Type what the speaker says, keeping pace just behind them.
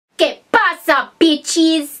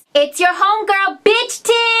bitchies. It's your homegirl, bitch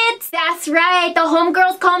tits. That's right, the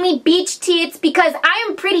homegirls call me bitch tits because I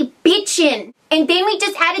am pretty bitchin'. And then we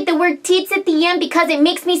just added the word tits at the end because it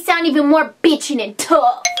makes me sound even more bitchin' and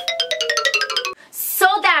tough. So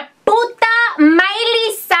that puta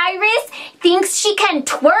Miley Cyrus thinks she can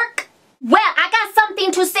twerk? Well, I got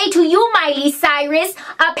something to say to you, Miley Cyrus.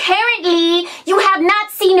 Apparently, you have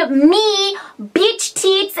not seen me, bitch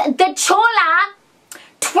tits, the Chola,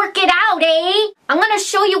 twerk it out, eh? I'm gonna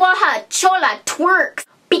show you all how Chola twerks.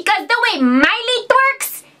 Because the way Miley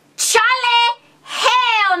twerks, chale,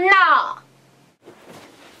 hell no!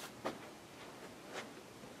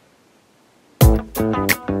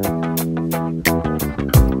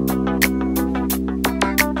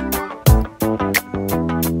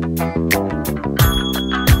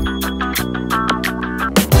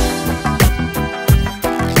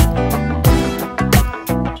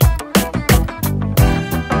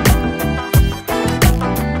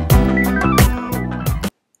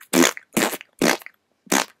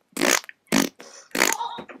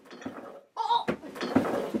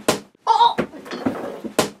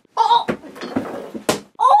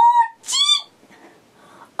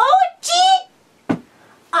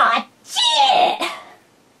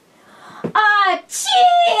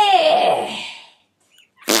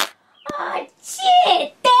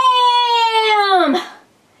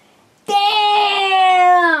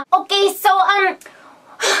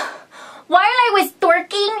 While I was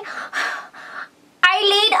twerking, I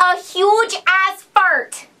laid a huge ass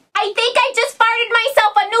fart. I think I just farted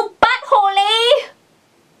myself a new butthole, eh?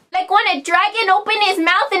 Like when a dragon opened his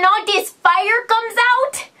mouth and all this fire comes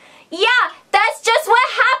out? Yeah, that's just what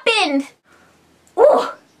happened. Ooh.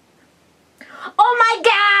 Oh my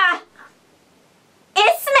god.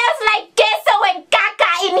 It smells like queso and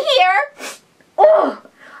caca in here. Ooh.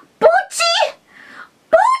 Poochie.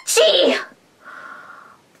 Poochie.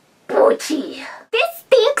 Poochie. This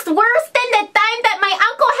stinks worse than